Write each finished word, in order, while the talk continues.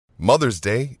Mother's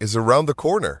Day is around the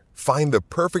corner. Find the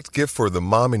perfect gift for the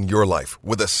mom in your life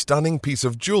with a stunning piece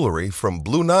of jewelry from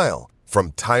Blue Nile.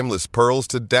 From timeless pearls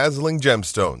to dazzling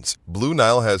gemstones, Blue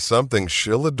Nile has something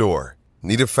she'll adore.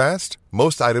 Need it fast?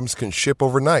 Most items can ship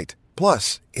overnight.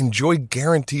 Plus, enjoy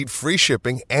guaranteed free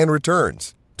shipping and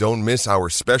returns. Don't miss our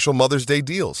special Mother's Day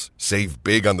deals. Save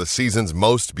big on the season's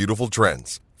most beautiful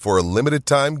trends. For a limited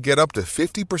time, get up to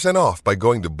 50% off by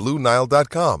going to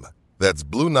BlueNile.com. That's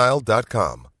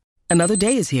BlueNile.com. Another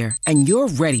day is here, and you're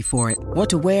ready for it. What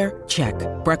to wear? Check.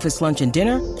 Breakfast, lunch, and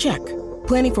dinner? Check.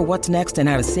 Planning for what's next and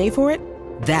how to save for it?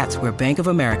 That's where Bank of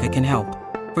America can help.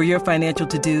 For your financial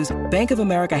to-dos, Bank of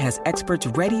America has experts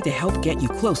ready to help get you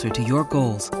closer to your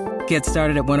goals. Get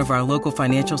started at one of our local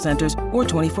financial centers or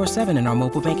 24/7 in our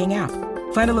mobile banking app.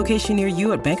 Find a location near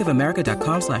you at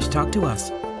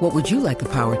bankofamerica.com/talktous. What would you like the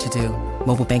power to do?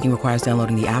 Mobile banking requires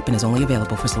downloading the app and is only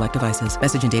available for select devices.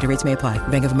 Message and data rates may apply.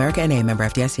 Bank of America N.A., member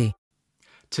FDIC.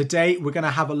 Today, we're going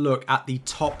to have a look at the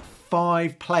top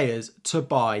 5 players to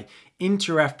buy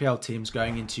into your FPL teams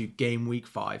going into game week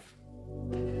 5.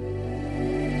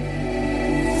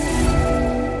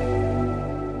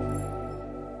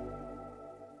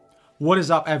 What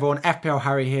is up, everyone? FPL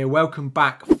Harry here. Welcome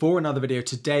back for another video.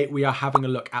 Today, we are having a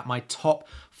look at my top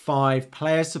 5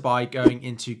 players to buy going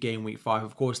into game week 5.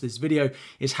 Of course, this video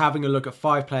is having a look at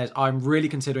 5 players I'm really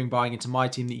considering buying into my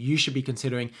team that you should be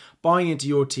considering buying into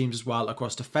your teams as well,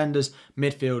 across defenders,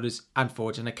 midfielders, and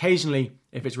forwards, and occasionally,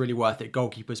 if it's really worth it,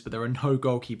 goalkeepers, but there are no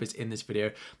goalkeepers in this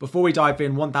video. Before we dive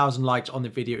in, 1,000 likes on the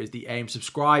video is the aim.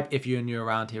 Subscribe if you're new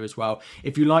around here as well.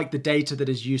 If you like the data that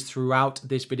is used throughout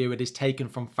this video, it is taken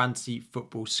from Fantasy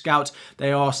Football Scout.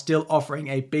 They are still offering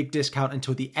a big discount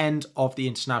until the end of the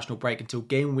international break, until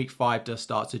game week 5 does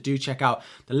start. So do check out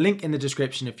the link in the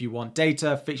description if you want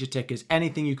data, fixture tickers,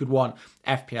 anything you could want.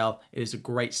 FPL is a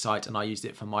great site and I used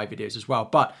it for my videos as well.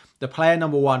 But the player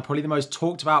number 1, probably the most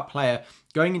talked about player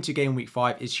going into game week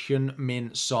 5 is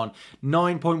Heung-min Son.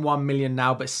 9.1 million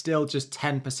now, but still just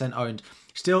 10% owned.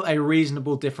 Still a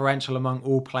reasonable differential among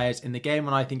all players in the game,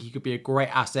 and I think he could be a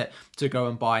great asset to go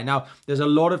and buy. Now, there's a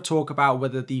lot of talk about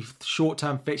whether the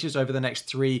short-term fixtures over the next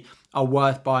 3 are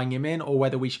worth buying him in, or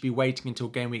whether we should be waiting until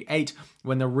game week 8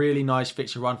 when the really nice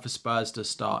fixture run for Spurs does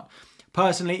start.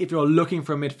 Personally, if you're looking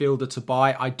for a midfielder to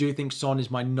buy, I do think Son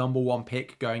is my number 1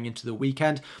 pick going into the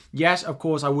weekend. Yes, of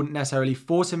course, I wouldn't necessarily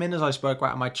force him in, as I spoke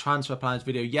about in my transfer plans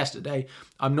video yesterday.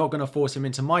 I'm not going to force him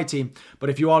into my team, but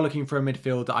if you are looking for a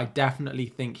midfielder, I definitely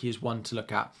think he is one to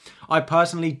look at. I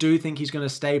personally do think he's going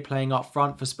to stay playing up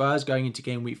front for Spurs going into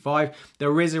game week 5.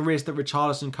 There is a risk that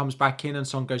Richarlison comes back in and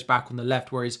Son goes back on the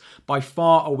left, where he's by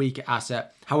far a weaker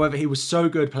asset. However, he was so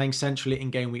good playing centrally in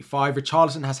game week 5.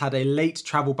 Richarlison has had a late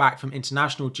travel back from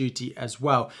international duty as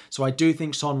well. So I do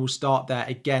think Son will start there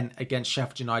again against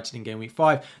Sheffield United in game week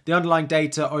 5. The underlying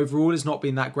data overall has not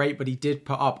been that great, but he did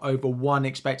put up over 1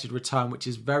 expected return, which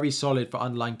is very solid for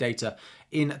underlying data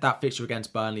in that fixture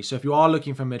against Burnley. So if you are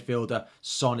looking for a midfielder,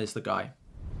 Son is the guy.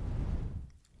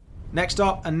 Next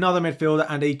up, another midfielder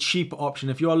and a cheaper option.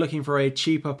 If you are looking for a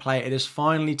cheaper player, it is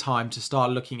finally time to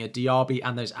start looking at Diaby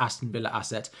and those Aston Villa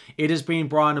assets. It has been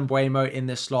Bryan Mbeumo in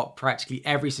this slot practically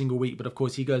every single week, but of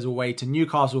course he goes away to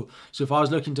Newcastle. So if I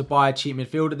was looking to buy a cheap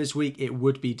midfielder this week, it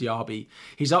would be Diaby.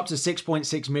 He's up to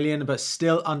 6.6 million, but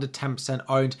still under 10%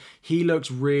 owned. He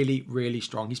looks really, really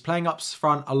strong. He's playing up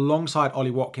front alongside Ollie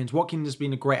Watkins. Watkins has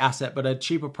been a great asset, but a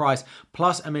cheaper price,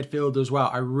 plus a midfielder as well.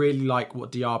 I really like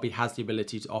what Diaby has the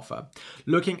ability to offer.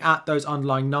 Looking at those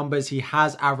underlying numbers, he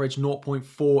has averaged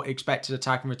 0.4 expected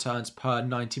attacking returns per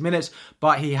 90 minutes,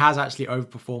 but he has actually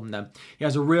overperformed them. He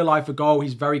has a real eye for goal.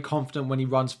 He's very confident when he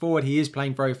runs forward. He is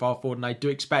playing very far forward, and I do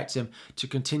expect him to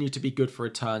continue to be good for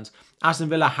returns. Aston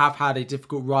Villa have had a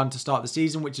difficult run to start the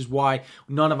season, which is why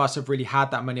none of us have really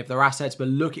had that many of their assets, but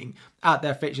looking at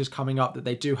their fixtures coming up that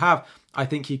they do have, I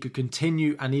think he could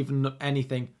continue and even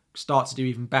anything start to do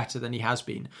even better than he has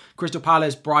been. Crystal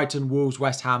Palace, Brighton, Wolves,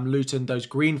 West Ham, Luton, those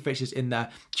green fixtures in there.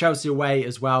 Chelsea away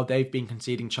as well, they've been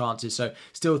conceding chances, so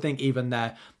still think even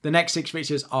there. The next 6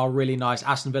 fixtures are really nice.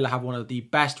 Aston Villa have one of the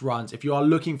best runs. If you are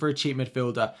looking for a cheap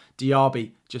midfielder,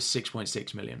 Diaby, just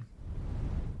 6.6 million.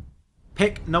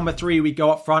 Pick number 3, we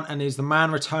go up front, and is the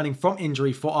man returning from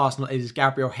injury for Arsenal. It is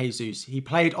Gabriel Jesus. He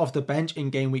played off the bench in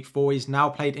game week 4. He's now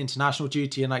played international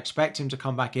duty, and I expect him to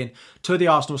come back in to the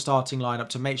Arsenal starting lineup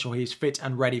to make sure he's fit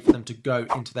and ready for them to go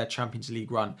into their Champions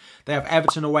League run. They have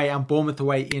Everton away and Bournemouth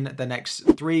away in the next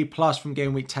 3, plus from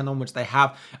game week 10 onwards, they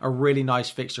have a really nice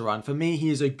fixture run. For me, he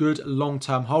is a good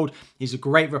long-term hold. He's a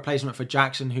great replacement for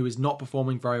Jackson, who is not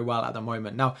performing very well at the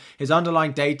moment. Now, his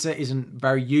underlying data isn't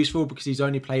very useful because he's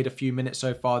only played a few minutes minutes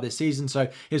so far this season. So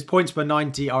his points per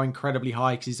 90 are incredibly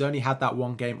high because he's only had that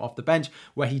one game off the bench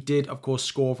where he did, of course,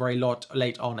 score very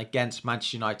late on against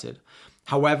Manchester United.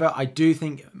 However, I do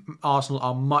think Arsenal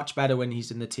are much better when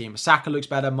he's in the team. Saka looks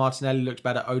better, Martinelli looks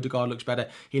better, Odegaard looks better.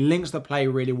 He links the play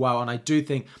really well, and I do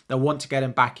think they'll want to get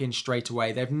him back in straight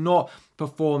away. They've not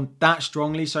performed that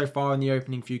strongly so far in the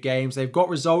opening few games. They've got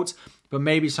results, but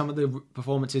maybe some of the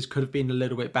performances could have been a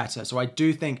little bit better. So I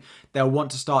do think they'll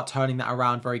want to start turning that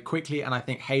around very quickly, and I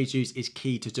think Jesus is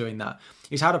key to doing that.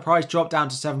 He's had a price drop down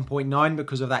to 7.9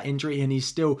 because of that injury, and he's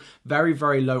still very,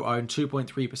 very low owned,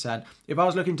 2.3%. If I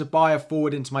was looking to buy a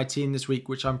forward into my team this week,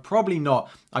 which I'm probably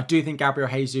not, I do think Gabriel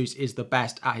Jesus is the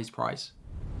best at his price.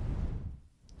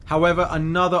 However,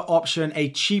 another option, a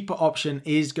cheaper option,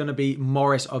 is going to be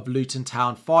Morris of Luton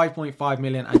Town, 5.5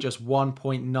 million and just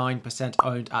 1.9%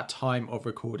 owned at time of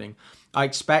recording. I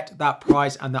expect that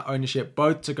price and that ownership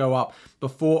both to go up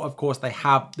before, of course, they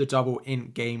have the double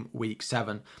in game week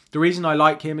 7. The reason I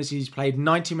like him is he's played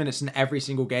 90 minutes in every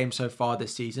single game so far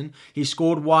this season. He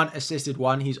scored 1, assisted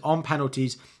 1. He's on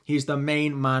penalties. He's the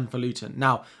main man for Luton.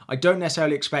 Now, I don't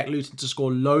necessarily expect Luton to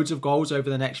score loads of goals over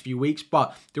the next few weeks,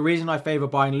 but the reason I favour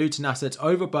buying Luton assets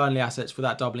over Burnley assets for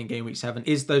that double in game week 7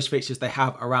 is those fixtures they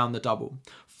have around the double.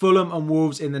 Fulham and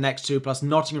Wolves in the next 2, plus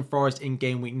Nottingham Forest in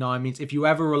game week 9 means if you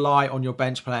ever rely on your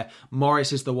bench player,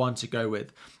 Morris is the one to go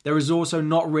with. There is also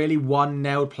not really one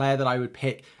nailed player that I would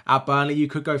pick at Burnley. You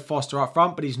could go Foster up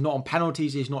front, but he's not on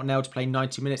penalties. He's not nailed to play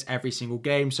 90 minutes every single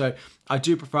game. So I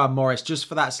do prefer Morris just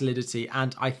for that solidity,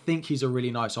 and I think he's a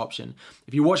really nice option.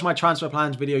 If you watched my transfer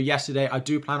plans video yesterday, I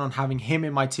do plan on having him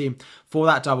in my team for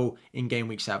that double in game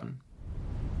week 7.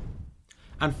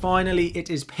 And finally, it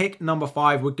is pick number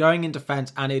 5. We're going in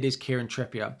defence, and it is Kieran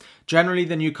Trippier. Generally,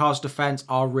 the Newcastle defence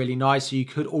are really nice, so you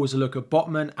could also look at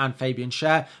Botman and Fabian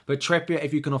Schär, but Trippier,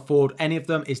 if you can afford any of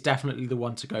them, is definitely the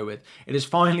one to go with. It is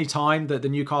finally time that the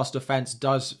Newcastle defence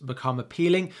does become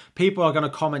appealing. People are going to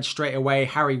comment straight away,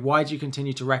 Harry, why do you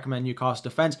continue to recommend Newcastle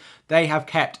defence? They have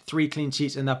kept 3 clean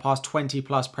sheets in their past 20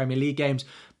 plus Premier League games,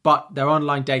 but their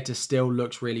online data still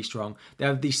looks really strong. They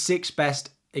have the 6th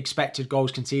best expected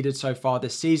goals conceded so far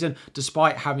this season,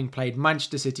 despite having played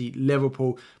Manchester City,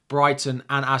 Liverpool, Brighton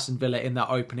and Aston Villa in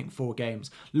their opening 4 games.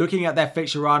 Looking at their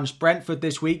fixture runs, Brentford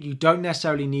this week, you don't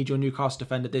necessarily need your Newcastle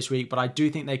defender this week, but I do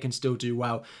think they can still do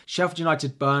well. Sheffield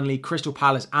United, Burnley, Crystal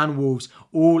Palace and Wolves,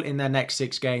 all in their next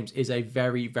 6 games, is a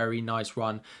very, very nice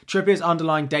run. Trippier's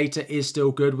underlying data is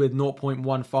still good with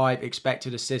 0.15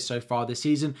 expected assists so far this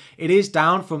season. It is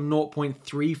down from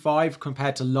 0.35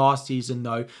 compared to last season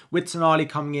though. With Tonali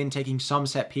coming in, taking some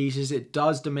set pieces, it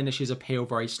does diminish his appeal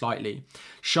very slightly.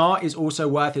 Schär is also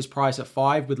worth his price at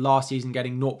 5, with last season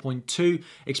getting 0.2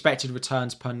 expected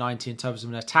returns per 90 in terms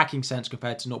of an attacking sense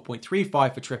compared to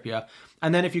 0.35 for Trippier.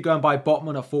 And then if you go and buy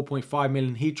Botman at 4.5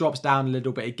 million, he drops down a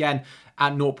little bit again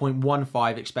at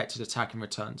 0.15 expected attacking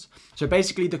returns. So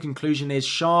basically the conclusion is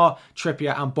Schär,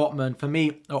 Trippier and Botman for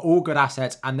me are all good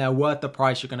assets and they're worth the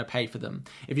price you're going to pay for them.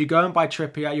 If you go and buy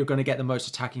Trippier, you're going to get the most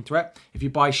attacking threat. If you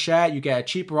buy Schär, you get a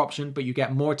cheaper option, but you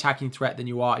get more attacking threat than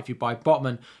you are if you buy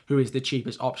Botman, who is the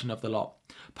cheapest option of the lot.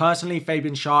 Personally,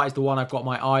 Fabian Schär is the one I've got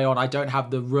my eye on. I don't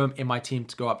have the room in my team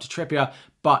to go up to Trippier,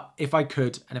 but if I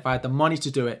could, and if I had the money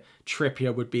to do it,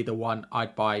 Trippier would be the one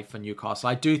I'd buy for Newcastle.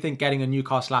 I do think getting a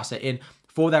Newcastle asset in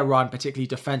for their run, particularly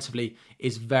defensively,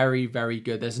 is very, very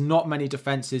good. There's not many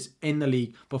defenses in the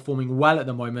league performing well at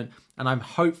the moment, and I'm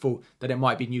hopeful that it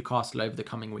might be Newcastle over the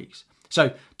coming weeks.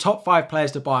 So, top 5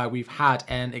 players to buy. We've had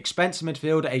an expensive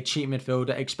midfielder, a cheap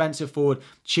midfielder, expensive forward,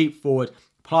 cheap forward,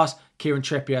 plus Kieran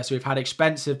Trippier. So we've had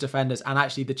expensive defenders and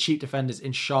actually the cheap defenders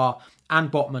in Schär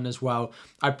and Botman as well.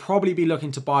 I'd probably be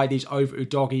looking to buy these over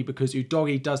Udogie because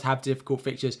Udogie does have difficult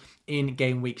fixtures in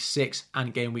game week 6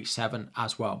 and game week 7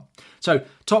 as well. So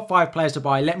top 5 players to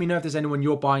buy. Let me know if there's anyone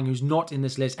you're buying who's not in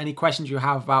this list. Any questions you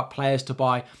have about players to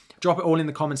buy, drop it all in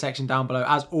the comment section down below.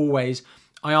 As always,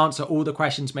 I answer all the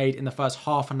questions made in the first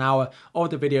half an hour of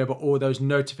the video, but all those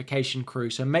notification crew.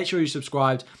 So make sure you're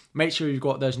subscribed. Make sure you've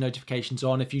got those notifications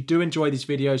on. If you do enjoy these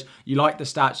videos, you like the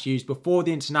stats used before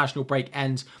the international break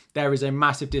ends, there is a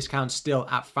massive discount still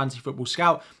at Fantasy Football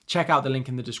Scout. Check out the link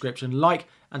in the description. Like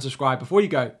and subscribe before you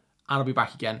go, and I'll be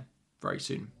back again very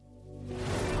soon.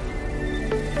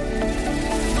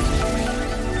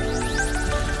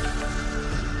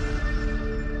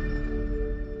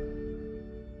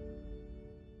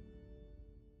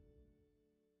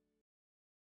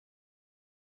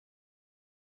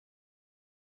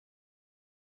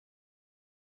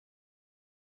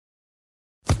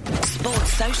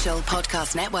 Sports Social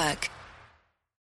Podcast Network.